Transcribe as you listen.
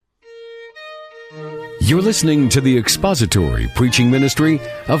You're listening to the expository preaching ministry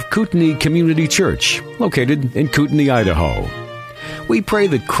of Kootenai Community Church, located in Kootenai, Idaho. We pray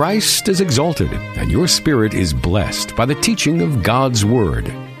that Christ is exalted and your spirit is blessed by the teaching of God's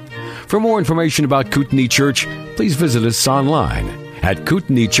Word. For more information about Kootenai Church, please visit us online at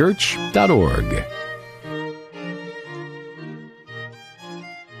kootenaichurch.org.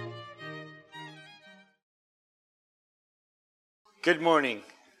 Good morning.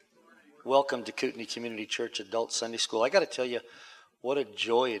 Welcome to Kootenai Community Church Adult Sunday School. I got to tell you what a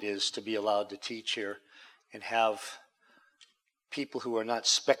joy it is to be allowed to teach here and have people who are not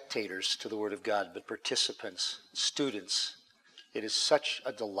spectators to the Word of God, but participants, students. It is such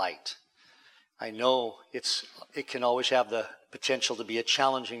a delight. I know it can always have the potential to be a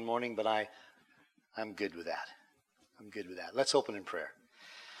challenging morning, but I'm good with that. I'm good with that. Let's open in prayer.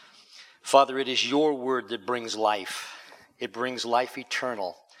 Father, it is your Word that brings life. It brings life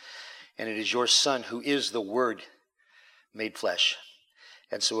eternal. And it is your Son who is the Word made flesh.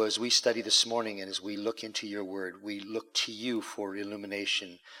 And so as we study this morning and as we look into your Word, we look to you for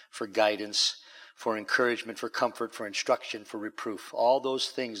illumination, for guidance, for encouragement, for comfort, for instruction, for reproof. All those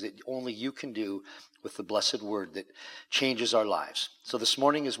things that only you can do with the blessed Word that changes our lives. So this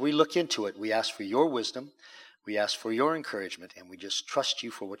morning as we look into it, we ask for your wisdom, we ask for your encouragement, and we just trust you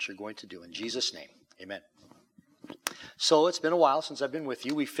for what you're going to do. In Jesus' name, amen. So it's been a while since I've been with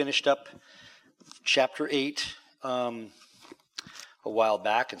you. We finished up chapter 8 a while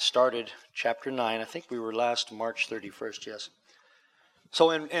back and started chapter 9. I think we were last March 31st, yes. So,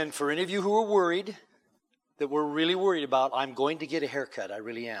 and for any of you who are worried, that we're really worried about, I'm going to get a haircut. I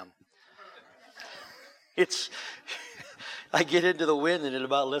really am. I get into the wind and it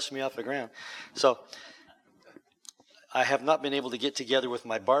about lifts me off the ground. So I have not been able to get together with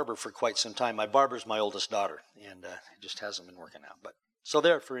my barber for quite some time. My barber's my oldest daughter, and it just hasn't been working out. But so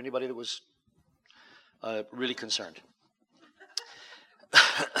there, for anybody that was really concerned.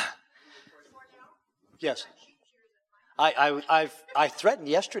 Yes. I threatened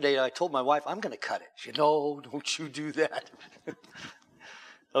yesterday. I told my wife, I'm going to cut it. She said, no, don't you do that.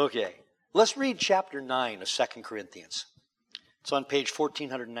 Okay. Let's read chapter 9 of 2 Corinthians. It's on page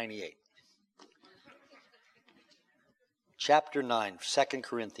 1498. Chapter 9, 2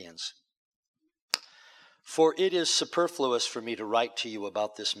 Corinthians. For it is superfluous for me to write to you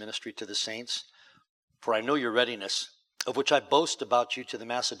about this ministry to the saints, for I know your readiness, of which I boast about you to the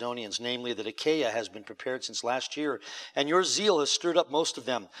Macedonians, namely that Achaia has been prepared since last year, and your zeal has stirred up most of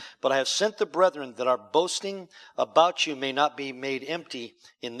them. But I have sent the brethren that our boasting about you may not be made empty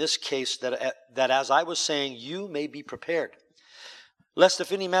in this case, that as I was saying, you may be prepared. Lest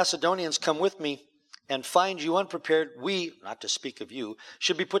if any Macedonians come with me, and find you unprepared, we, not to speak of you,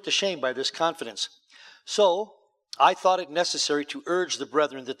 should be put to shame by this confidence. So I thought it necessary to urge the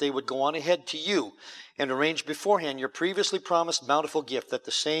brethren that they would go on ahead to you and arrange beforehand your previously promised bountiful gift, that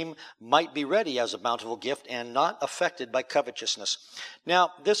the same might be ready as a bountiful gift and not affected by covetousness.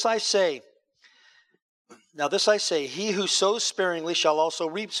 Now this I say, he who sows sparingly shall also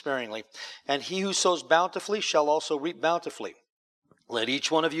reap sparingly, and he who sows bountifully shall also reap bountifully. Let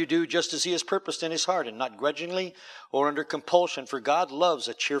each one of you do just as he has purposed in his heart, and not grudgingly or under compulsion, for God loves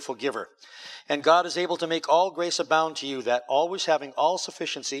a cheerful giver. And God is able to make all grace abound to you, that always having all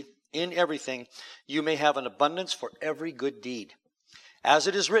sufficiency in everything, you may have an abundance for every good deed. As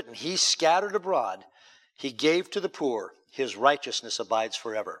it is written, he scattered abroad, he gave to the poor, his righteousness abides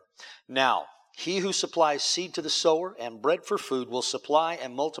forever. Now, he who supplies seed to the sower and bread for food will supply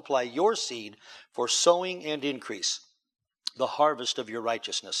and multiply your seed for sowing and increase, the harvest of your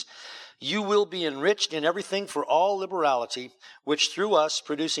righteousness. You will be enriched in everything for all liberality, which through us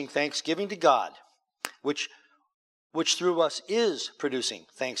producing thanksgiving to God, which through us is producing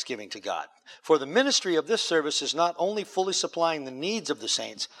thanksgiving to God. For the ministry of this service is not only fully supplying the needs of the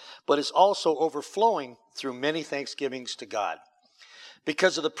saints, but is also overflowing through many thanksgivings to God.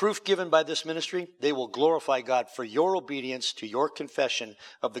 Because of the proof given by this ministry, they will glorify God for your obedience to your confession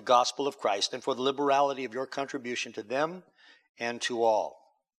of the gospel of Christ, and for the liberality of your contribution to them and to all.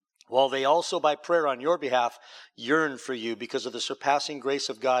 While they also by prayer on your behalf yearn for you because of the surpassing grace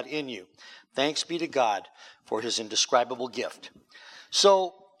of God in you. Thanks be to God for his indescribable gift.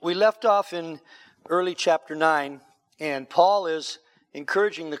 So we left off in early chapter 9, and Paul is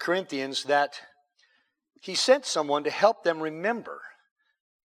encouraging the Corinthians that he sent someone to help them remember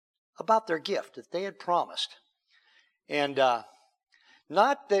about their gift that they had promised. And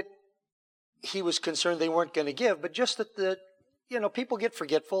not that he was concerned they weren't going to give, but just that people get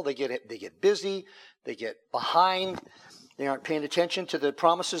forgetful, they get busy, they get behind, they aren't paying attention to the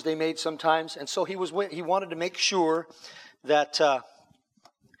promises they made sometimes. And so he wanted to make sure that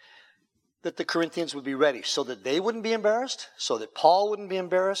that the Corinthians would be ready, so that they wouldn't be embarrassed, so that Paul wouldn't be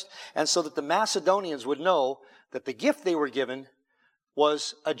embarrassed, and so that the Macedonians would know that the gift they were given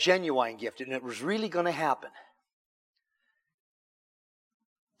was a genuine gift, and it was really going to happen.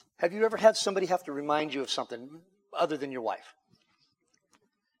 Have you ever had somebody have to remind you of something other than your wife?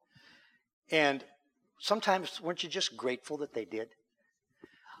 And sometimes, weren't you just grateful that they did?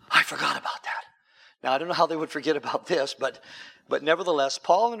 I forgot about that. Now, I don't know how they would forget about this, but nevertheless,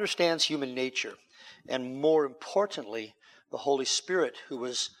 Paul understands human nature. And more importantly, the Holy Spirit, who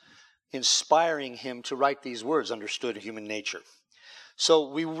was inspiring him to write these words, understood human nature. So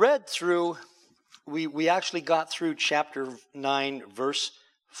we read through, we actually got through chapter 9, verse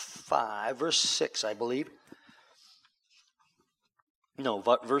 6, I believe. No,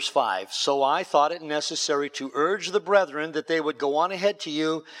 verse 5. So I thought it necessary to urge the brethren that they would go on ahead to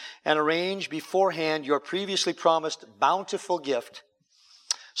you and arrange beforehand your previously promised bountiful gift,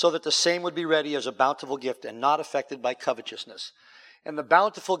 so that the same would be ready as a bountiful gift and not affected by covetousness. And the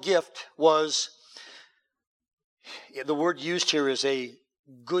bountiful gift was, the word used here is a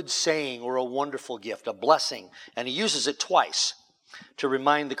good saying or a wonderful gift, a blessing. And he uses it twice to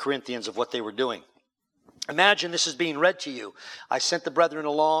remind the Corinthians of what they were doing. Imagine this is being read to you. I sent the brethren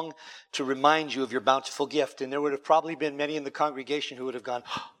along to remind you of your bountiful gift. And there would have probably been many in the congregation who would have gone,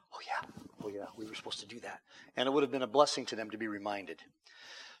 oh yeah, we were supposed to do that. And it would have been a blessing to them to be reminded.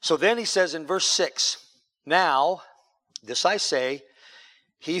 So then he says in verse 6, now, this I say,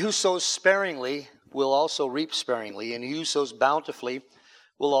 he who sows sparingly will also reap sparingly, and he who sows bountifully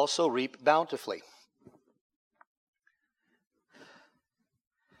will also reap bountifully.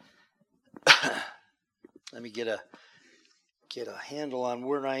 Let me get a handle on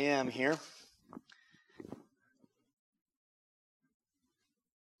where I am here.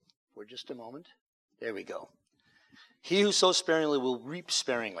 For just a moment. There we go. He who sows sparingly will reap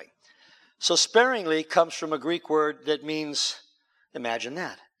sparingly. So sparingly comes from a Greek word that means, imagine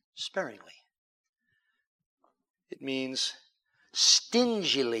that, sparingly. It means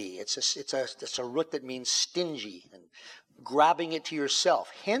stingily. It's a root that means stingy and grabbing it to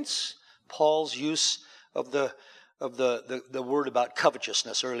yourself. Hence, Paul's use of the word about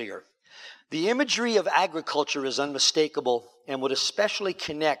covetousness earlier. The imagery of agriculture is unmistakable and would especially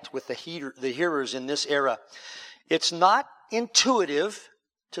connect with the hearers in this era. It's not intuitive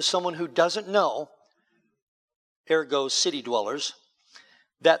to someone who doesn't know, ergo city dwellers,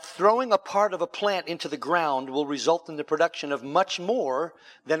 that throwing a part of a plant into the ground will result in the production of much more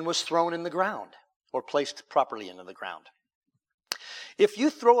than was thrown in the ground or placed properly into the ground. If you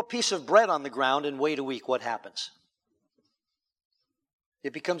throw a piece of bread on the ground and wait a week, what happens?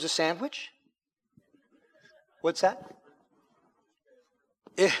 It becomes a sandwich? What's that?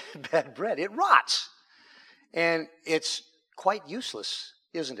 Bad bread. It rots. And it's quite useless,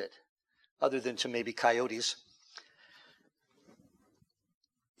 isn't it? Other than to maybe coyotes.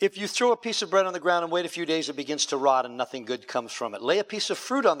 If you throw a piece of bread on the ground and wait a few days, it begins to rot and nothing good comes from it. Lay a piece of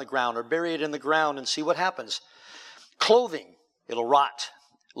fruit on the ground or bury it in the ground and see what happens. Clothing, it'll rot.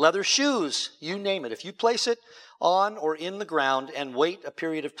 Leather shoes, you name it. If you place it on or in the ground and wait a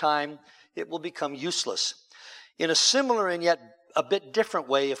period of time, it will become useless. In a similar and yet a bit different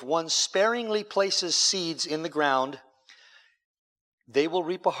way, if one sparingly places seeds in the ground, they will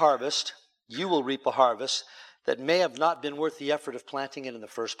reap a harvest, you will reap a harvest that may have not been worth the effort of planting it in the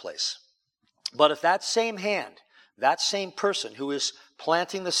first place. But if that same hand, that same person who is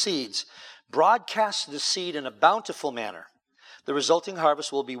planting the seeds, broadcasts the seed in a bountiful manner, the resulting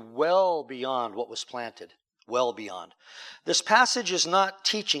harvest will be well beyond what was planted. Well beyond. This passage is not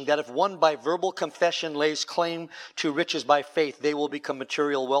teaching that if one by verbal confession lays claim to riches by faith, they will become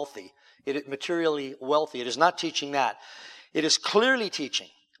materially wealthy. It is not teaching that. It is clearly teaching,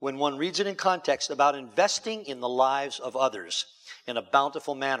 when one reads it in context, about investing in the lives of others in a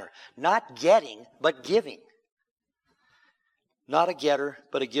bountiful manner. Not getting, but giving. Not a getter,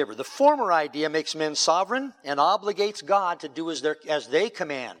 but a giver. The former idea makes men sovereign and obligates God to do as they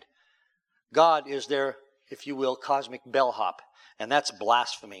command. God is their, if you will, cosmic bellhop, and that's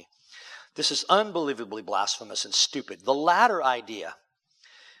blasphemy. This is unbelievably blasphemous and stupid. The latter idea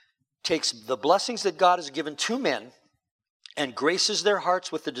takes the blessings that God has given to men and graces their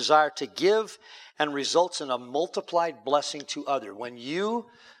hearts with the desire to give and results in a multiplied blessing to others. When you,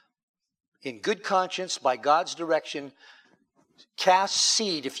 in good conscience, by God's direction, cast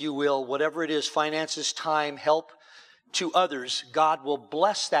seed, if you will, whatever it is, finances, time, help to others, God will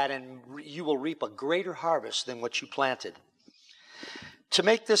bless that and you will reap a greater harvest than what you planted. To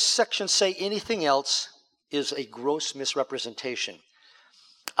make this section say anything else is a gross misrepresentation.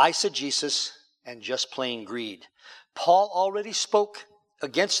 Eisegesis and just plain greed. Paul already spoke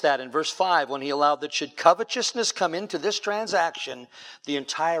against that in verse 5 when he allowed that should covetousness come into this transaction, the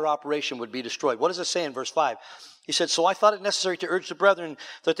entire operation would be destroyed. What does it say in verse 5? He said, so I thought it necessary to urge the brethren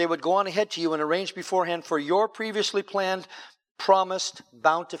that they would go on ahead to you and arrange beforehand for your previously planned, promised,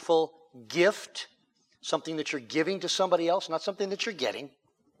 bountiful gift, something that you're giving to somebody else, not something that you're getting,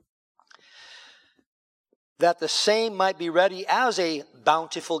 that the same might be ready as a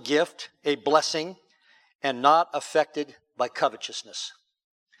bountiful gift, a blessing, and not affected by covetousness.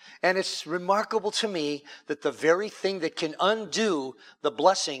 And it's remarkable to me that the very thing that can undo the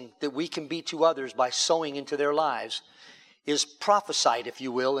blessing that we can be to others by sowing into their lives is prophesied, if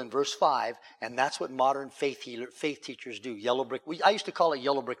you will, in verse 5, and that's what modern faith teachers do. I used to call it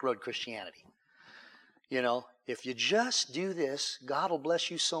yellow brick road Christianity. You know, if you just do this, God will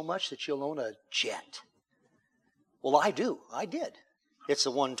bless you so much that you'll own a jet. Well, I did. It's a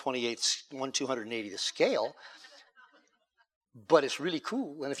 1/280th scale. But it's really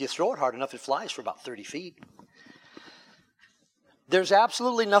cool, and if you throw it hard enough, it flies for about 30 feet. There's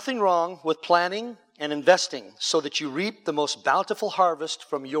absolutely nothing wrong with planning and investing so that you reap the most bountiful harvest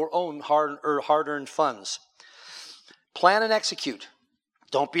from your own hard-earned funds. Plan and execute.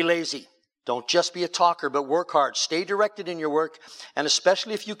 Don't be lazy. Don't just be a talker, but work hard. Stay directed in your work, and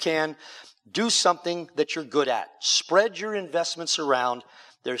especially if you can, do something that you're good at. Spread your investments around.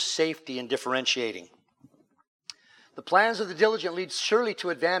 There's safety in differentiating. The plans of the diligent lead surely to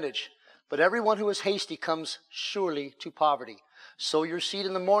advantage, but everyone who is hasty comes surely to poverty. Sow your seed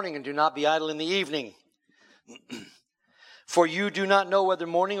in the morning and do not be idle in the evening. For you do not know whether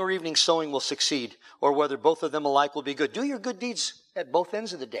morning or evening sowing will succeed, or whether both of them alike will be good. Do your good deeds at both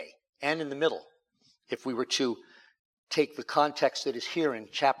ends of the day and in the middle, if we were to take the context that is here in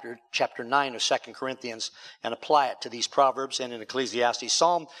chapter 9 of 2 Corinthians and apply it to these Proverbs and in Ecclesiastes.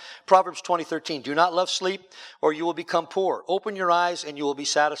 Proverbs 20:13, do not love sleep or you will become poor. Open your eyes and you will be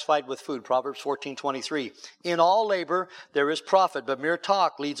satisfied with food. Proverbs 14:23, in all labor there is profit, but mere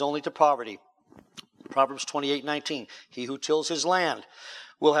talk leads only to poverty. Proverbs 28:19, he who tills his land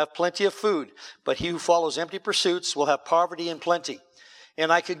will have plenty of food, but he who follows empty pursuits will have poverty and plenty. And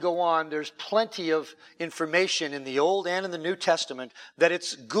I could go on. There's plenty of information in the Old and in the New Testament that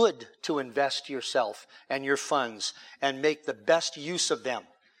it's good to invest yourself and your funds and make the best use of them.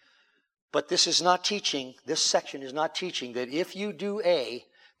 But this is not teaching, this section is not teaching that if you do A,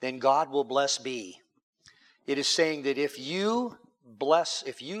 then God will bless B. It is saying that if you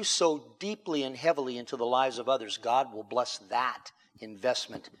sow deeply and heavily into the lives of others, God will bless that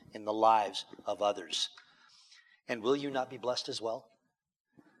investment in the lives of others. And will you not be blessed as well?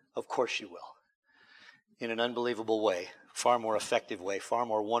 Of course you will. In an unbelievable way, far more effective way, far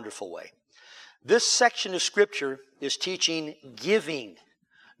more wonderful way. This section of Scripture is teaching giving,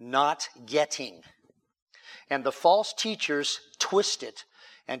 not getting. And the false teachers twist it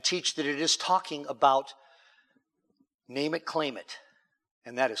and teach that it is talking about name it, claim it.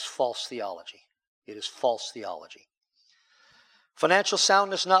 And that is false theology. It is false theology. Financial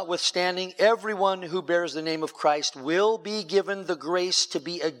soundness notwithstanding, everyone who bears the name of Christ will be given the grace to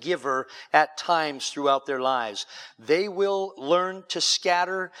be a giver at times throughout their lives. They will learn to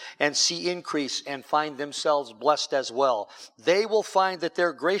scatter and see increase and find themselves blessed as well. They will find that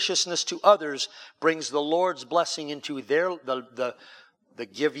their graciousness to others brings the Lord's blessing into the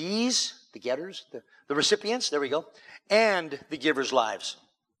givees, the getters, the recipients, there we go, and the givers' lives.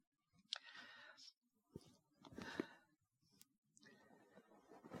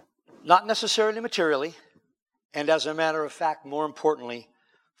 Not necessarily materially, and as a matter of fact, more importantly,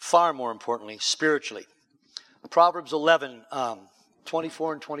 far more importantly, spiritually. Proverbs 11,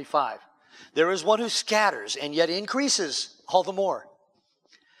 24 and 25. There is one who scatters and yet increases all the more.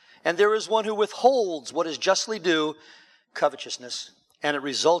 And there is one who withholds what is justly due, covetousness, and it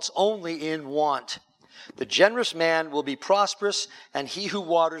results only in want. The generous man will be prosperous, and he who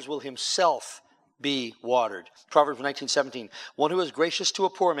waters will himself be watered. Proverbs 19:17. One who is gracious to a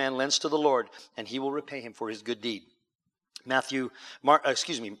poor man lends to the Lord, and he will repay him for his good deed. Matthew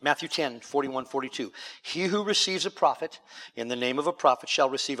 10, 41, 42. He who receives a prophet in the name of a prophet shall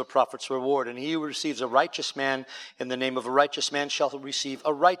receive a prophet's reward, and he who receives a righteous man in the name of a righteous man shall receive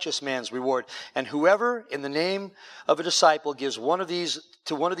a righteous man's reward. And whoever in the name of a disciple gives one of these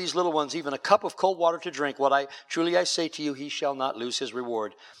little ones even a cup of cold water to drink, I say to you, he shall not lose his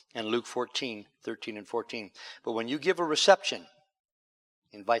reward. And Luke 14, 13 and 14. But when you give a reception,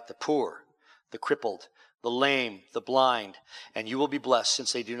 invite the poor, the crippled, the lame, the blind, and you will be blessed,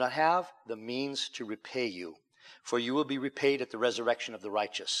 since they do not have the means to repay you. For you will be repaid at the resurrection of the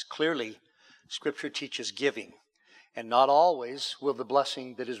righteous. Clearly, Scripture teaches giving, and not always will the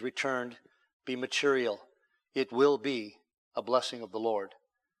blessing that is returned be material. It will be a blessing of the Lord.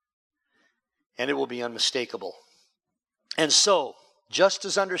 And it will be unmistakable. And so, just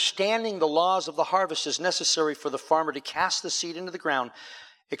as understanding the laws of the harvest is necessary for the farmer to cast the seed into the ground,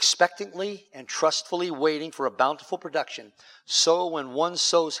 expectantly and trustfully waiting for a bountiful production, so when one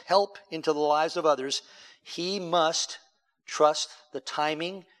sows help into the lives of others, he must trust the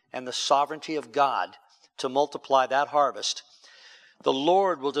timing and the sovereignty of God to multiply that harvest. The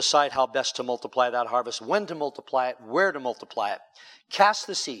Lord will decide how best to multiply that harvest, when to multiply it, where to multiply it. Cast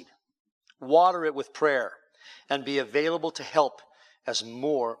the seed, water it with prayer, and be available to help as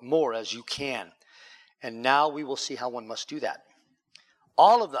more as you can. And now we will see how one must do that.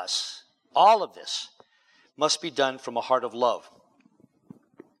 All of this must be done from a heart of love.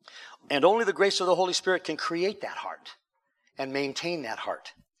 And only the grace of the Holy Spirit can create that heart and maintain that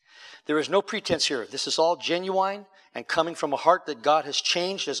heart. There is no pretense here. This is all genuine and coming from a heart that God has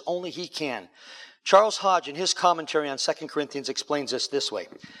changed as only He can. Charles Hodge, in his commentary on 2 Corinthians, explains this way.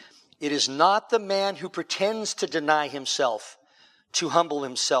 It is not the man who pretends to deny himself, to humble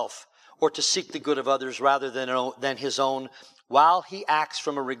himself, or to seek the good of others rather than his own, while he acts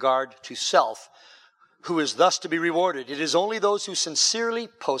from a regard to self, who is thus to be rewarded. It is only those who sincerely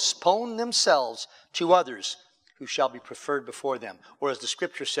postpone themselves to others who shall be preferred before them. Or as the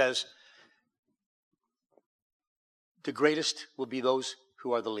Scripture says, the greatest will be those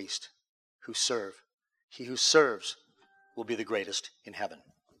who are the least, who serve. He who serves will be the greatest in heaven.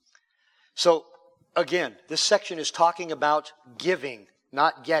 So, again, this section is talking about giving,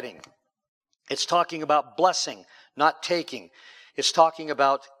 not getting. It's talking about blessing, not taking. It's talking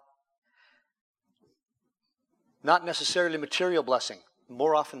about not necessarily material blessing,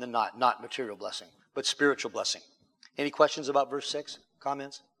 more often than not material blessing, but spiritual blessing. Any questions about verse 6?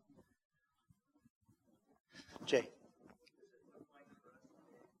 Comments? Jay?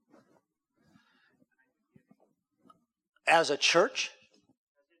 As a church?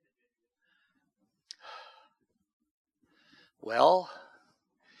 Well,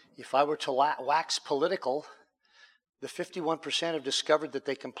 if I were to wax political, the 51% have discovered that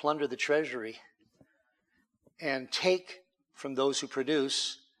they can plunder the treasury and take from those who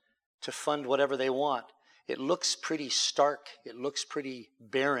produce to fund whatever they want. It looks pretty stark. It looks pretty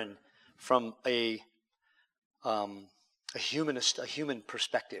barren from a human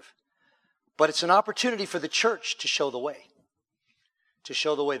perspective. But it's an opportunity for the church to show the way. To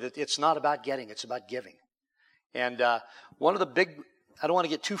show the way that it's not about getting, it's about giving. And one of the big, I don't want to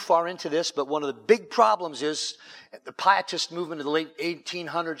get too far into this, but one of the big problems is the pietist movement of the late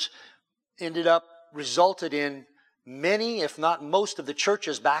 1800s resulted in many, if not most, of the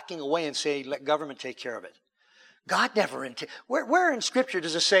churches backing away and saying, let government take care of it. God never intended. Where in Scripture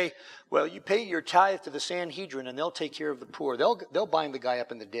does it say, well, you pay your tithe to the Sanhedrin and they'll take care of the poor. They'll bind the guy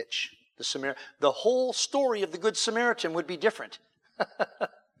up in the ditch. The whole story of the Good Samaritan would be different.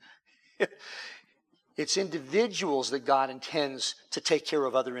 It's individuals that God intends to take care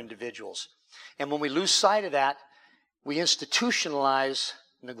of other individuals. And when we lose sight of that, we institutionalize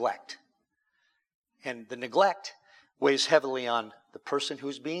neglect. And the neglect weighs heavily on the person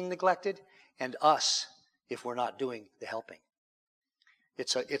who's being neglected and us if we're not doing the helping.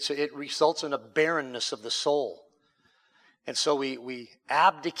 It results in a barrenness of the soul. And so we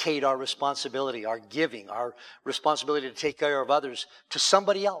abdicate our responsibility, our giving, our responsibility to take care of others to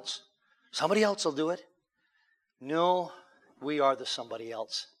somebody else. Somebody else will do it. No, we are the somebody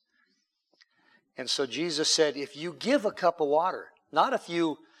else. And so Jesus said, if you give a cup of water, not if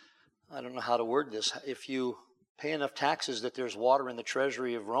you, I don't know how to word this, if you pay enough taxes that there's water in the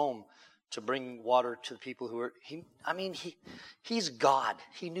treasury of Rome to bring water to the people who are, he's God.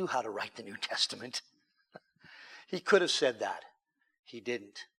 He knew how to write the New Testament. He could have said that. He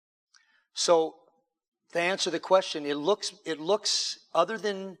didn't. So, to answer the question, it looks, other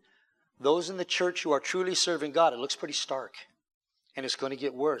than those in the church who are truly serving God, it looks pretty stark. And it's going to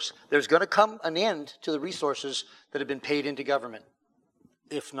get worse. There's going to come an end to the resources that have been paid into government.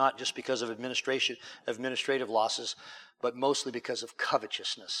 If not just because of administrative losses, but mostly because of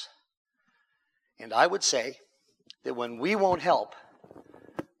covetousness. And I would say that when we won't help,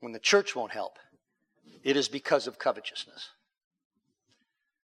 when the church won't help, it is because of covetousness.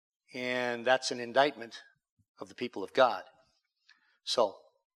 And that's an indictment of the people of God. So,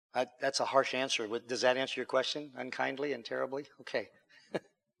 that's a harsh answer. Does that answer your question? Unkindly and terribly? Okay.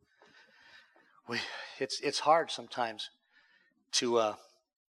 It's hard sometimes to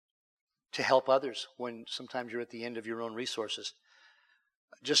help others when sometimes you're at the end of your own resources.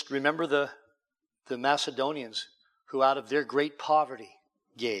 Just remember the Macedonians who out of their great poverty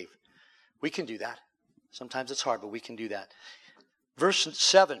gave. We can do that. Sometimes it's hard, but we can do that. Verse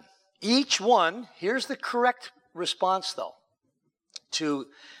 7. Each one, here's the correct response though. to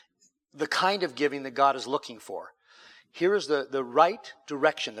the kind of giving that God is looking for. Here is the right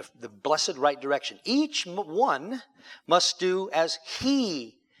direction, the blessed right direction. Each one must do as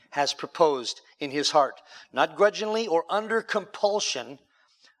he has proposed in his heart, not grudgingly or under compulsion,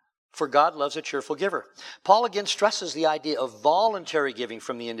 for God loves a cheerful giver. Paul again stresses the idea of voluntary giving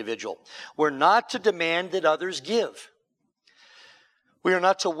from the individual. We're not to demand that others give. We are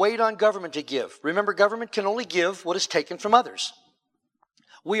not to wait on government to give. Remember, government can only give what is taken from others.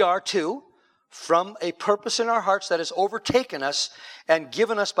 We are to, from a purpose in our hearts that has overtaken us and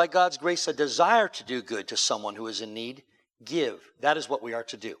given us by God's grace a desire to do good to someone who is in need, give. That is what we are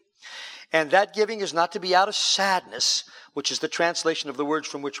to do. And that giving is not to be out of sadness, which is the translation of the words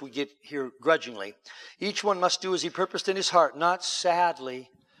from which we get here grudgingly. Each one must do as he purposed in his heart, not sadly.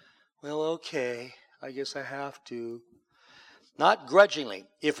 Well, okay, I guess I have to. Not grudgingly.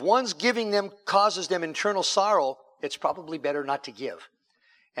 If one's giving them causes them internal sorrow, it's probably better not to give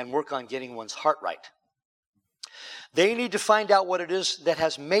and work on getting one's heart right. They need to find out what it is that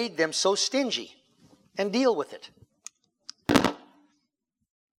has made them so stingy and deal with it.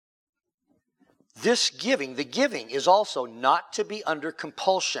 This giving, the giving, is also not to be under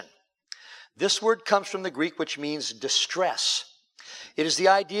compulsion. This word comes from the Greek, which means distress. It is the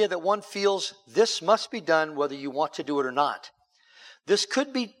idea that one feels this must be done whether you want to do it or not. This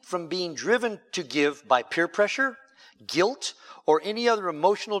could be from being driven to give by peer pressure, guilt, or any other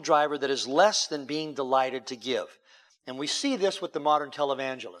emotional driver that is less than being delighted to give. And we see this with the modern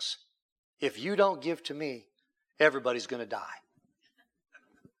televangelist. If you don't give to me, everybody's going to die.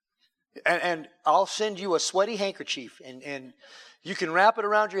 And I'll send you a sweaty handkerchief, and you can wrap it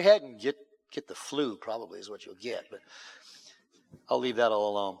around your head and get the flu, probably is what you'll get. But I'll leave that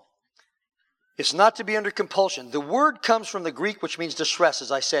all alone. It's not to be under compulsion. The word comes from the Greek, which means distress,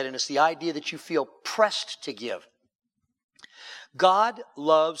 as I said, and it's the idea that you feel pressed to give. God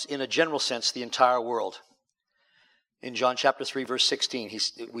loves, in a general sense, the entire world. In John chapter 3, verse 16,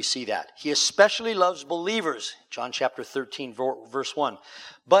 we see that. He especially loves believers, John chapter 13, verse 1.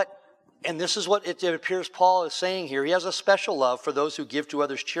 But, and this is what it appears Paul is saying here, he has a special love for those who give to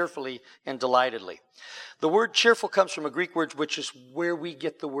others cheerfully and delightedly. The word cheerful comes from a Greek word, which is where we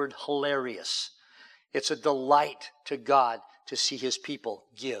get the word hilarious. It's a delight to God to see his people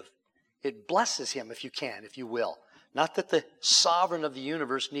give. It blesses him, if you can, if you will. Not that the sovereign of the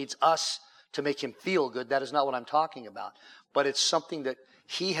universe needs us to make him feel good. That is not what I'm talking about. But it's something that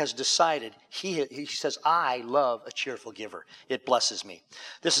he has decided. He says, I love a cheerful giver. It blesses me.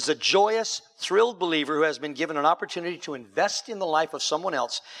 This is a joyous, thrilled believer who has been given an opportunity to invest in the life of someone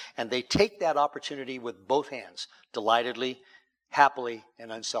else, and they take that opportunity with both hands, delightedly, happily, and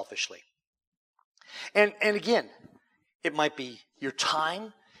unselfishly. And again, it might be your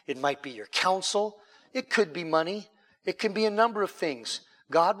time. It might be your counsel. It could be money. It can be a number of things.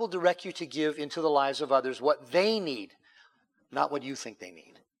 God will direct you to give into the lives of others what they need, not what you think they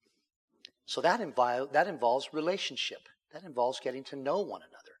need. So that involves relationship. That involves getting to know one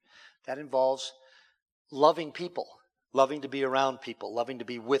another. That involves loving people, loving to be around people, loving to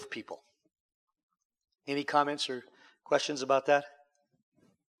be with people. Any comments or questions about that?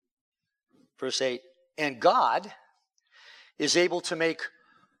 Verse 8, and God is able to make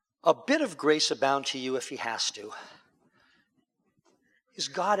a bit of grace abound to you if he has to. Is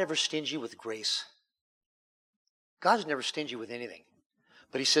God ever stingy with grace? God's never stingy with anything.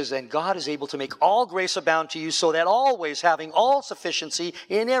 But he says, and God is able to make all grace abound to you so that always having all sufficiency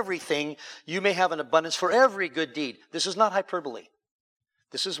in everything, you may have an abundance for every good deed. This is not hyperbole.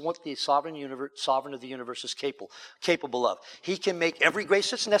 This is what the sovereign of the universe is capable of. He can make every grace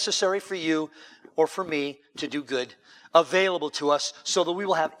that's necessary for you or for me to do good available to us so that we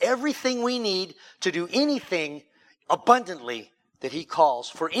will have everything we need to do anything abundantly that he calls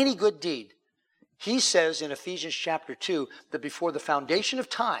for any good deed. He says in Ephesians chapter 2 that before the foundation of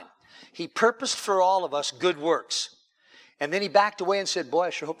time, he purposed for all of us good works. And then he backed away and said, boy, I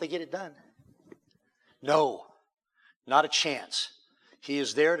sure hope they get it done. No, not a chance. He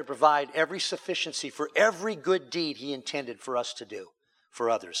is there to provide every sufficiency for every good deed he intended for us to do for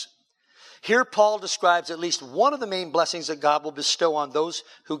others. Here Paul describes at least one of the main blessings that God will bestow on those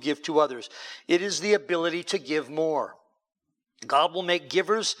who give to others. It is the ability to give more. God will make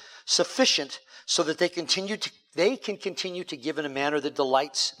givers sufficient so that they can continue to give in a manner that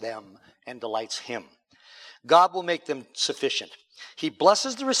delights them and delights him. God will make them sufficient. He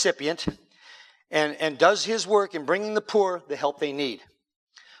blesses the recipient and does his work in bringing the poor the help they need.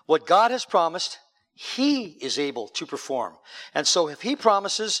 What God has promised, he is able to perform. And so if he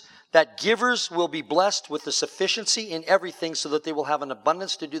promises that givers will be blessed with the sufficiency in everything so that they will have an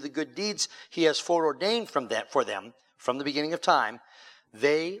abundance to do the good deeds he has foreordained for them, from the beginning of time,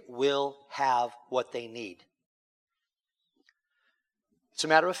 they will have what they need. It's a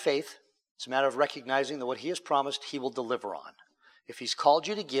matter of faith. It's a matter of recognizing that what He has promised, He will deliver on. If He's called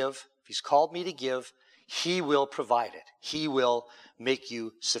you to give, if He's called me to give, He will provide it. He will make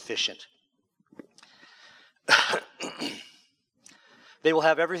you sufficient. They will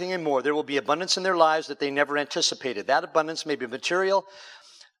have everything and more. There will be abundance in their lives that they never anticipated. That abundance may be material,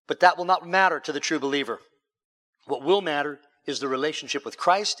 but that will not matter to the true believer. What will matter is the relationship with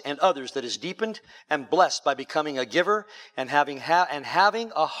Christ and others that is deepened and blessed by becoming a giver and having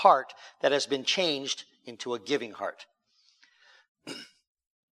a heart that has been changed into a giving heart.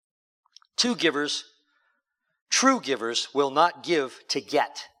 True givers will not give to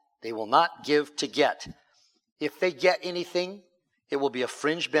get. They will not give to get. If they get anything, it will be a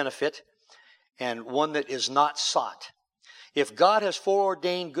fringe benefit and one that is not sought. If God has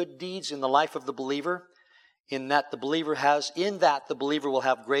foreordained good deeds in the life of the believer, in that the believer will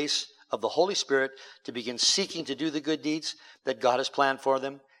have grace of the Holy Spirit to begin seeking to do the good deeds that God has planned for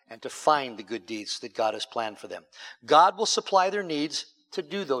them and to find the good deeds that God has planned for them. God will supply their needs to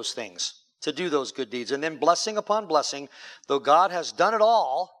do those things, to do those good deeds. And then blessing upon blessing, though God has done it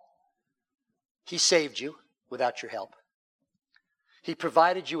all, He saved you without your help. He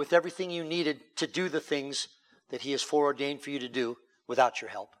provided you with everything you needed to do the things that He has foreordained for you to do without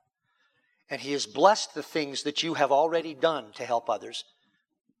your help. And He has blessed the things that you have already done to help others.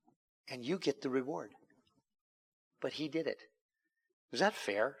 And you get the reward. But He did it. Is that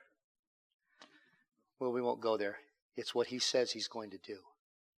fair? Well, we won't go there. It's what He says He's going to do.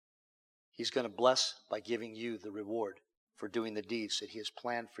 He's going to bless by giving you the reward for doing the deeds that He has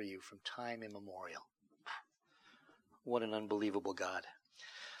planned for you from time immemorial. What an unbelievable God.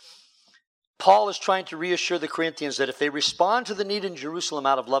 Paul is trying to reassure the Corinthians that if they respond to the need in Jerusalem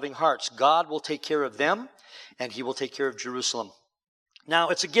out of loving hearts, God will take care of them and He will take care of Jerusalem. Now,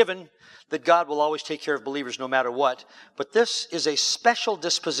 it's a given that God will always take care of believers no matter what, but this is a special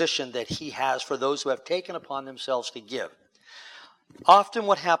disposition that He has for those who have taken upon themselves to give. Often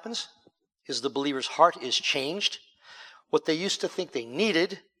what happens is the believer's heart is changed. What they used to think they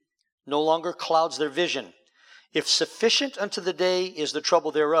needed no longer clouds their vision. If sufficient unto the day is the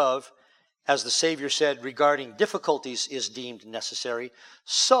trouble thereof, as the Savior said regarding difficulties is deemed necessary,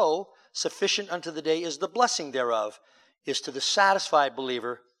 so sufficient unto the day is the blessing thereof, is to the satisfied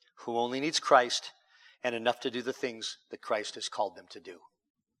believer who only needs Christ and enough to do the things that Christ has called them to do.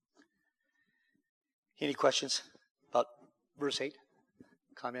 Any questions about verse 8?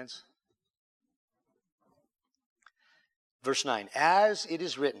 Comments? Verse 9, as it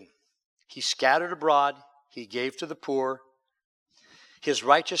is written, He scattered abroad, He gave to the poor. His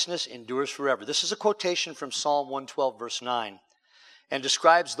righteousness endures forever. This is a quotation from Psalm 112, verse 9, and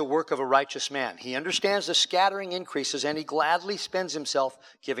describes the work of a righteous man. He understands the scattering increases, and he gladly spends himself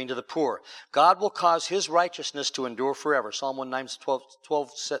giving to the poor. God will cause His righteousness to endure forever. Psalm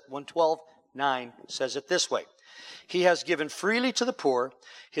 112:9 says it this way. He has given freely to the poor.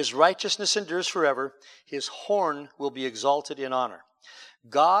 His righteousness endures forever. His horn will be exalted in honor.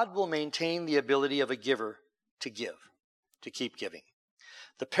 God will maintain the ability of a giver to give, to keep giving.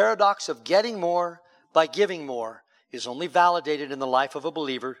 The paradox of getting more by giving more is only validated in the life of a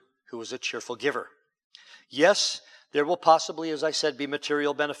believer who is a cheerful giver. Yes, there will possibly, as I said, be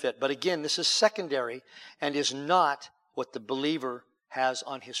material benefit, but again, this is secondary and is not what the believer has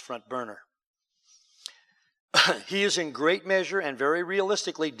on his front burner. He is in great measure and very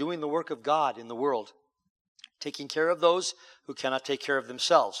realistically doing the work of God in the world, taking care of those who cannot take care of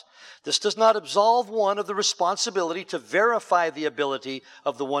themselves. This does not absolve one of the responsibility to verify the ability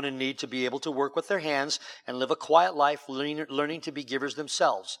of the one in need to be able to work with their hands and live a quiet life, learning to be givers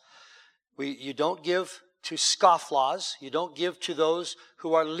themselves. You don't give to scofflaws. You don't give to those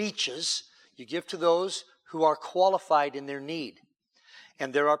who are leeches. You give to those who are qualified in their need.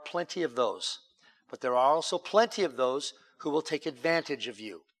 And there are plenty of those. But there are also plenty of those who will take advantage of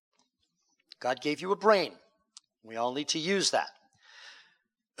you. God gave you a brain. We all need to use that.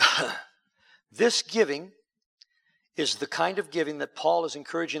 This giving is the kind of giving that Paul is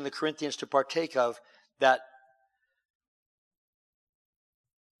encouraging the Corinthians to partake of that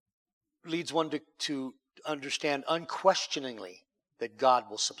leads one to understand unquestioningly that God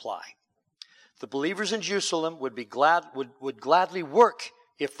will supply. The believers in Jerusalem would gladly work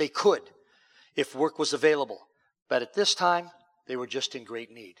if they could, if work was available. But at this time, they were just in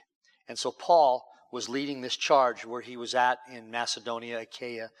great need. And so Paul was leading this charge where he was at in Macedonia,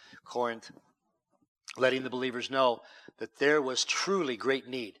 Achaia, Corinth, letting the believers know that there was truly great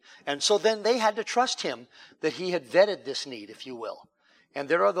need. And so then they had to trust him that he had vetted this need, if you will. And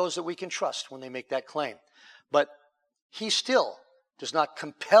there are those that we can trust when they make that claim. But He still does not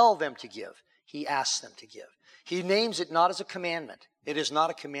compel them to give. He asks them to give. He names it not as a commandment. It is not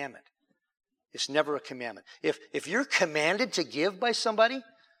a commandment. It's never a commandment. If you're commanded to give by somebody,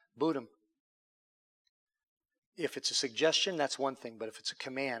 boot them. If it's a suggestion, that's one thing. But if it's a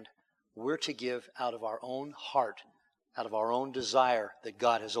command, we're to give out of our own heart, out of our own desire that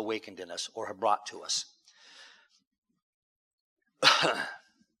God has awakened in us or have brought to us.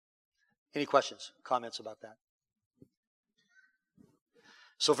 Any questions, comments about that?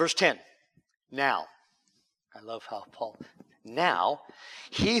 So verse 10, now, I love how Paul, now,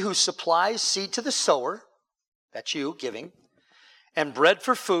 he who supplies seed to the sower, that's you giving, and bread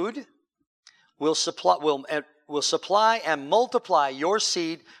for food, will supply and multiply your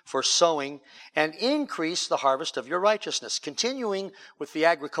seed for sowing and increase the harvest of your righteousness. Continuing with the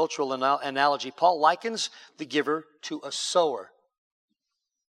agricultural analogy, Paul likens the giver to a sower.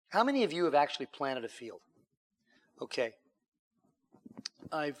 How many of you have actually planted a field? Okay.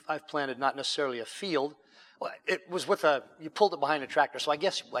 I've planted not necessarily a field. Well, it was with you pulled it behind a tractor, so I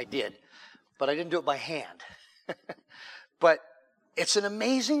guess I did. But I didn't do it by hand. But it's an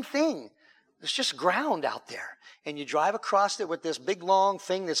amazing thing. There's just ground out there. And you drive across it with this big long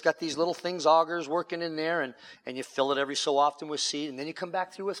thing that's got these little things, augers working in there, and you fill it every so often with seed, and then you come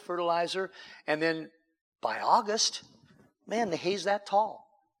back through with fertilizer, and then by August, man, the hay's that tall.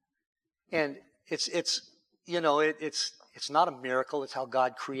 And it's not a miracle, it's how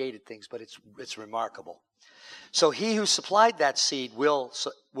God created things, but it's remarkable. So he who supplied that seed will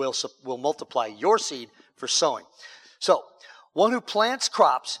multiply your seed for sowing. So, one who plants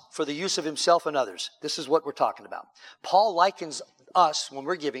crops for the use of himself and others. This is what we're talking about. Paul likens us, when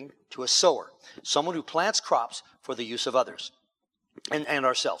we're giving, to a sower. Someone who plants crops for the use of others and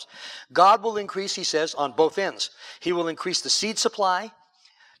ourselves. God will increase, he says, on both ends. He will increase the seed supply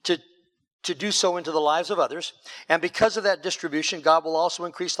to do so into the lives of others. And because of that distribution, God will also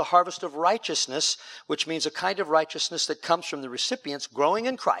increase the harvest of righteousness, which means a kind of righteousness that comes from the recipients growing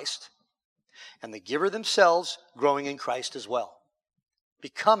in Christ, and the giver themselves growing in Christ as well,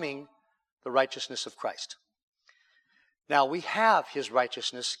 becoming the righteousness of Christ. Now, we have his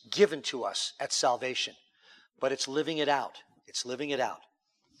righteousness given to us at salvation, but it's living it out. It's living it out.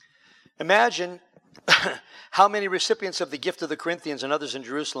 Imagine how many recipients of the gift of the Corinthians and others in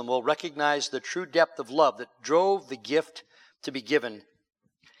Jerusalem will recognize the true depth of love that drove the gift to be given,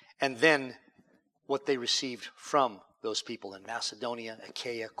 and then what they received from those people in Macedonia,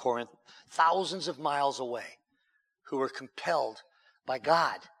 Achaia, Corinth, thousands of miles away, who were compelled by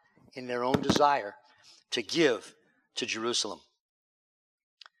God in their own desire to give to Jerusalem.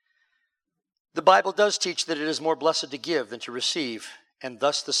 The Bible does teach that it is more blessed to give than to receive, and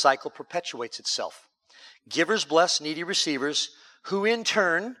thus the cycle perpetuates itself. Givers bless needy receivers, who in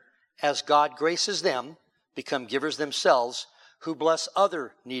turn, as God graces them, become givers themselves, who bless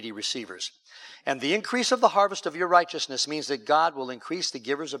other needy receivers. And the increase of the harvest of your righteousness means that God will increase the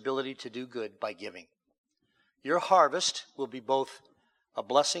giver's ability to do good by giving. Your harvest will be both a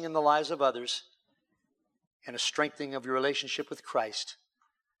blessing in the lives of others and a strengthening of your relationship with Christ.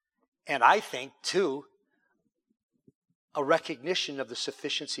 And I think, too, a recognition of the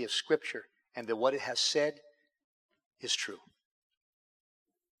sufficiency of Scripture and that what it has said is true.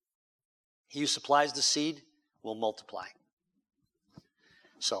 He who supplies the seed will multiply.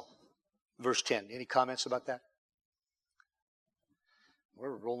 So, verse 10. Any comments about that?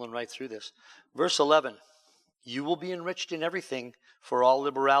 We're rolling right through this. Verse 11. You will be enriched in everything for all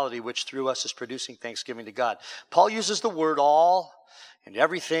liberality, which through us is producing thanksgiving to God. Paul uses the word all and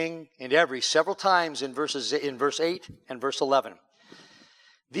everything and every several times in verse 8 and verse 11.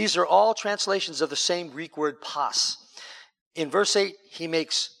 These are all translations of the same Greek word pas. In verse 8, he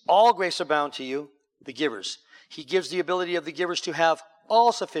makes all grace abound to you, the givers. He gives the ability of the givers to have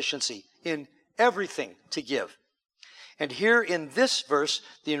all sufficiency in everything to give. And here in this verse,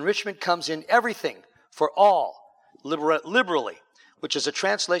 the enrichment comes in everything for all, liberally, which is a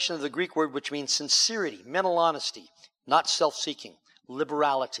translation of the Greek word which means sincerity, mental honesty, not self-seeking,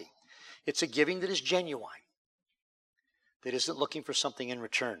 liberality. It's a giving that is genuine, that isn't looking for something in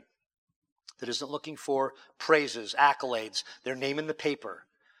return, that isn't looking for praises, accolades, their name in the paper,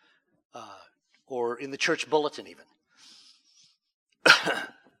 or in the church bulletin even.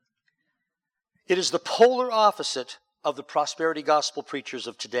 It is the polar opposite of the prosperity gospel preachers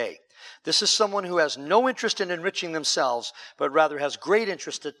of today. This is someone who has no interest in enriching themselves, but rather has great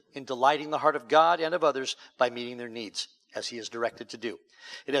interest in delighting the heart of God and of others by meeting their needs, as he is directed to do.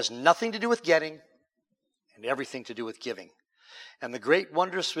 It has nothing to do with getting and everything to do with giving. And the great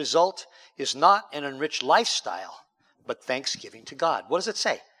wondrous result is not an enriched lifestyle, but thanksgiving to God. What does it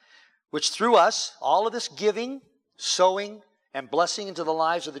say? Which through us, all of this giving, sowing and blessing into the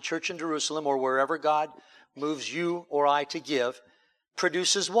lives of the church in Jerusalem, or wherever God moves you or I to give,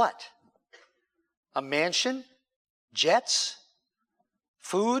 produces what? A mansion? Jets?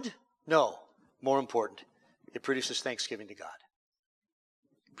 Food? No. More important, it produces thanksgiving to God.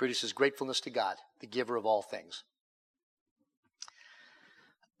 It produces gratefulness to God, the giver of all things.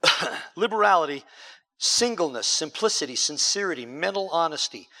 Liberality, singleness, simplicity, sincerity, mental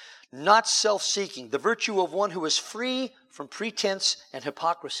honesty, not self-seeking, the virtue of one who is free from pretense and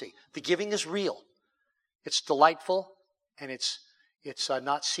hypocrisy. The giving is real. It's delightful, and it's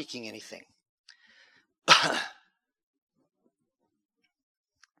not seeking anything.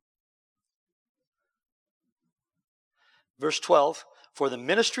 Verse 12, for the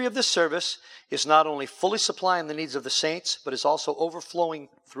ministry of this service is not only fully supplying the needs of the saints, but is also overflowing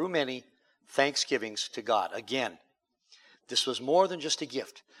through many thanksgivings to God. Again, this was more than just a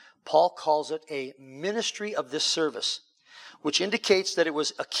gift. Paul calls it a ministry of this service, which indicates that it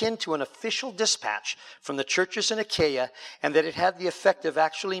was akin to an official dispatch from the churches in Achaia, and that it had the effect of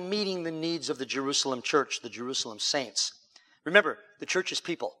actually meeting the needs of the Jerusalem church, the Jerusalem saints. Remember, the church is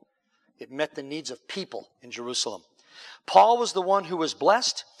people. It met the needs of people in Jerusalem. Paul was the one who was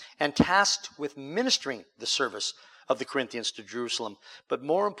blessed and tasked with ministering the service of the Corinthians to Jerusalem. But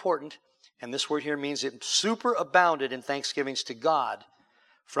more important, and this word here means it superabounded in thanksgivings to God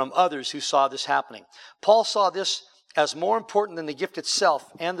from others who saw this happening. Paul saw this as more important than the gift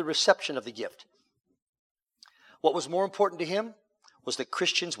itself and the reception of the gift. What was more important to him was that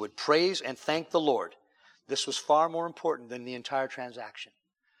Christians would praise and thank the Lord. This was far more important than the entire transaction.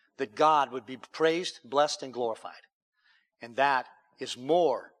 That God would be praised, blessed, and glorified. And that is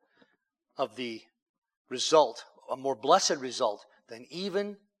more of the result, a more blessed result, than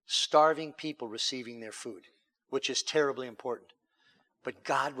even starving people receiving their food, which is terribly important. But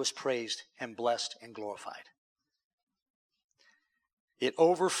God was praised and blessed and glorified. It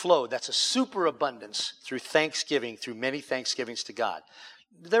overflowed. That's a superabundance through thanksgiving, through many thanksgivings to God.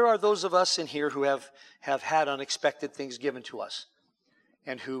 There are those of us in here who have had unexpected things given to us,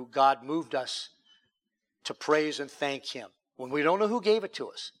 and who God moved us to praise and thank Him when we don't know who gave it to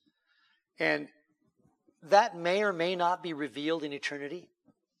us. And that may or may not be revealed in eternity.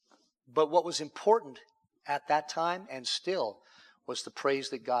 But what was important at that time and still was the praise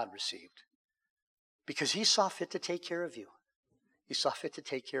that God received. Because He saw fit to take care of you. He saw fit to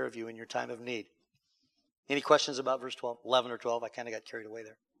take care of you in your time of need. Any questions about verse 12, 11 or 12? I kind of got carried away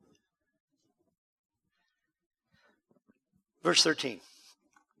there. Verse 13.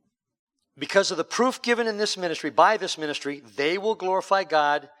 Because of the proof given in this ministry, by this ministry, they will glorify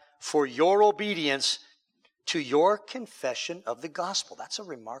God for your obedience to your confession of the gospel. That's a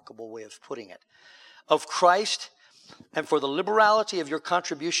remarkable way of putting it. Of Christ, and for the liberality of your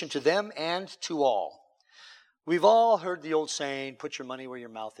contribution to them and to all. We've all heard the old saying, put your money where your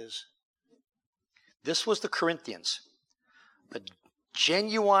mouth is. This was the Corinthians, a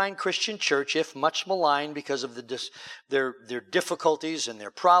genuine Christian church, if much maligned because of their difficulties and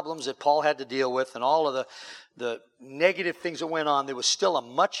their problems that Paul had to deal with, and all of the negative things that went on. There was still a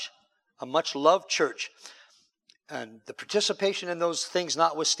much loved church. And the participation in those things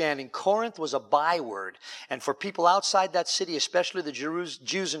notwithstanding, Corinth was a byword. And for people outside that city, especially the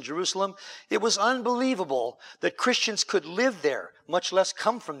Jews in Jerusalem, it was unbelievable that Christians could live there, much less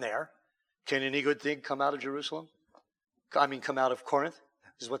come from there. Can any good thing come out of Jerusalem? Come out of Corinth,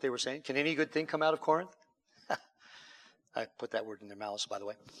 is what they were saying. Can any good thing come out of Corinth? I put that word in their mouths, by the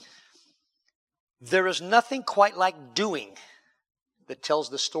way. There is nothing quite like doing that tells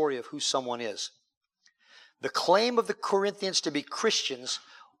the story of who someone is. The claim of the Corinthians to be Christians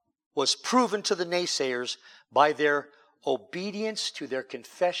was proven to the naysayers by their obedience to their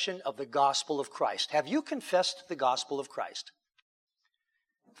confession of the gospel of Christ. Have you confessed the gospel of Christ?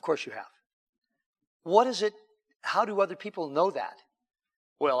 Of course you have. What is it? How do other people know that?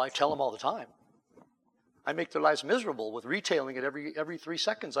 Well, I tell them all the time. I make their lives miserable with retailing it every 3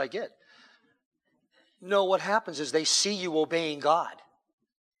 seconds I get. No, what happens is they see you obeying God.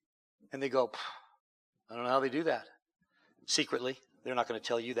 And they go, I don't know how they do that. Secretly. They're not going to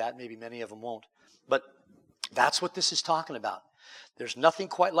tell you that. Maybe many of them won't. But that's what this is talking about. There's nothing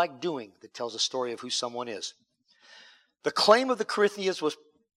quite like doing that tells a story of who someone is. The claim of the Corinthians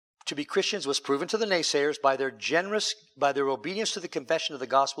to be Christians was proven to the naysayers by their obedience to the confession of the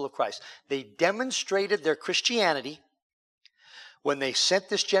gospel of Christ. They demonstrated their Christianity when they sent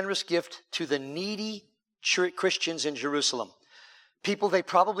this generous gift to the needy Christians in Jerusalem. People they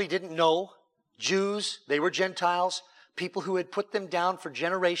probably didn't know, Jews, they were Gentiles, people who had put them down for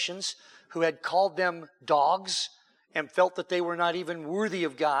generations, who had called them dogs and felt that they were not even worthy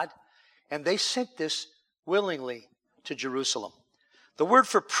of God. And they sent this willingly to Jerusalem. The word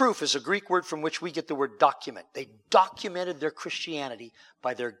for proof is a Greek word from which we get the word document. They documented their Christianity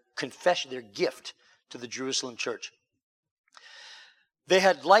by their confession, their gift to the Jerusalem church. They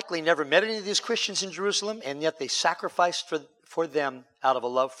had likely never met any of these Christians in Jerusalem, and yet they sacrificed for them out of a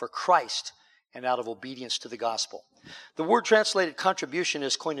love for Christ and out of obedience to the gospel. The word translated contribution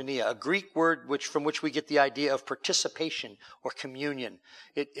is koinonia, a Greek word from which we get the idea of participation or communion.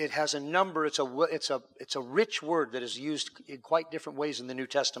 It has a number. It's a rich word that is used in quite different ways in the New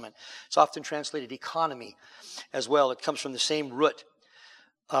Testament. It's often translated economy as well. It comes from the same root.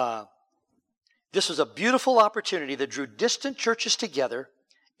 This was a beautiful opportunity that drew distant churches together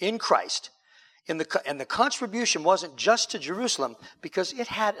in Christ. And the contribution wasn't just to Jerusalem, because it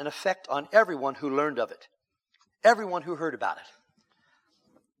had an effect on everyone who learned of it, everyone who heard about it.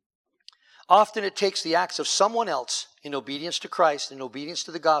 Often it takes the acts of someone else in obedience to Christ, in obedience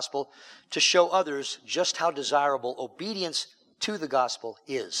to the gospel, to show others just how desirable obedience to the gospel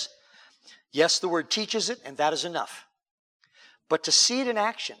is. Yes, the word teaches it, and that is enough. But to see it in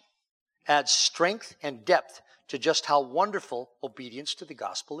action adds strength and depth to just how wonderful obedience to the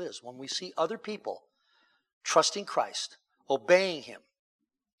gospel is. When we see other people trusting Christ, obeying Him,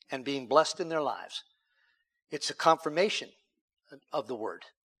 and being blessed in their lives, it's a confirmation of the word.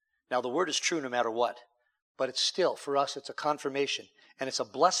 Now, the word is true no matter what, but it's still, for us, it's a confirmation, and it's a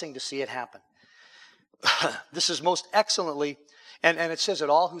blessing to see it happen. This is most excellently, and it says that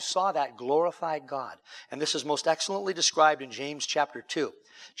all who saw that glorified God. And this is most excellently described in James chapter 2.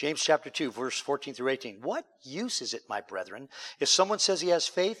 James chapter 2, verse 14 through 18. What use is it, my brethren, if someone says he has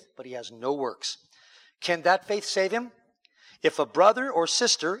faith, but he has no works? Can that faith save him? If a brother or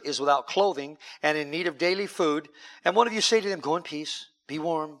sister is without clothing and in need of daily food, and one of you say to them, go in peace, be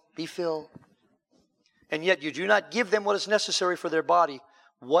warm, be filled, and yet you do not give them what is necessary for their body,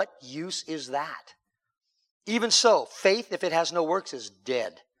 what use is that? Even so, faith, if it has no works, is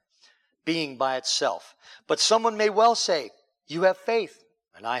dead, being by itself. But someone may well say, you have faith,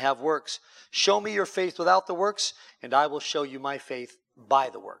 and I have works. Show me your faith without the works, and I will show you my faith by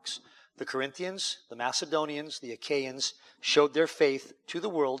the works. The Corinthians, the Macedonians, the Achaeans showed their faith to the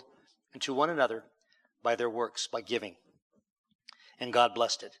world and to one another by their works, by giving. And God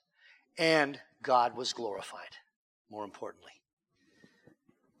blessed it. And God was glorified, more importantly.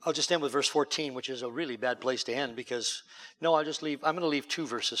 I'll just end with verse 14, which is a really bad place to end, because, I'm going to leave 2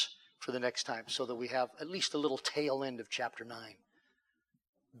 verses for the next time so that we have at least a little tail end of chapter 9.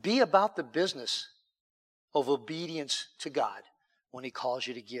 Be about the business of obedience to God when He calls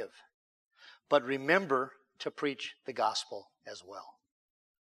you to give. But remember to preach the gospel as well.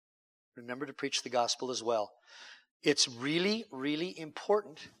 Remember to preach the gospel as well. It's really, really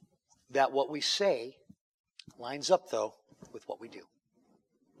important that what we say lines up, though, with what we do.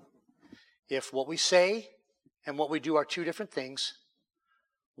 If what we say and what we do are 2 different things,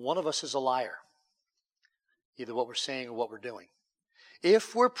 one of us is a liar. Either what we're saying or what we're doing.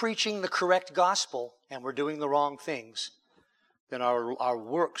 If we're preaching the correct gospel and we're doing the wrong things, then our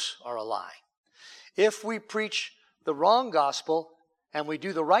works are a lie. If we preach the wrong gospel and we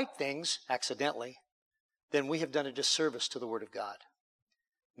do the right things accidentally, then we have done a disservice to the Word of God.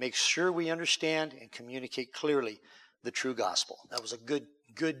 Make sure we understand and communicate clearly the true gospel. That was a good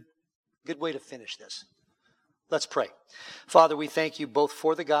way to finish this. Let's pray. Father, we thank you both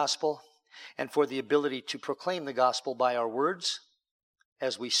for the gospel and for the ability to proclaim the gospel by our words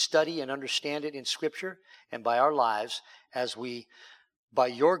as we study and understand it in Scripture, and by our lives as we, by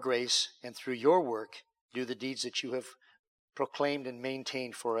your grace and through your work, do the deeds that you have proclaimed and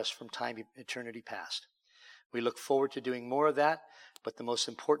maintained for us from time eternity past. We look forward to doing more of that, but the most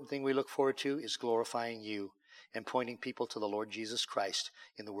important thing we look forward to is glorifying you and pointing people to the Lord Jesus Christ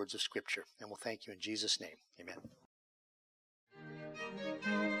in the words of Scripture. And we'll thank you in Jesus' name. Amen.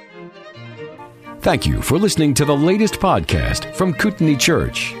 Thank you for listening to the latest podcast from Kootenai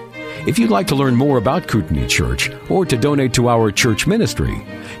Church. If you'd like to learn more about Kootenai Church or to donate to our church ministry,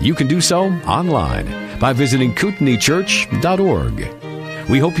 you can do so online by visiting kootenaichurch.org.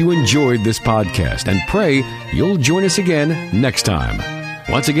 We hope you enjoyed this podcast and pray you'll join us again next time.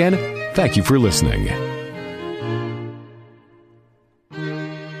 Once again, thank you for listening.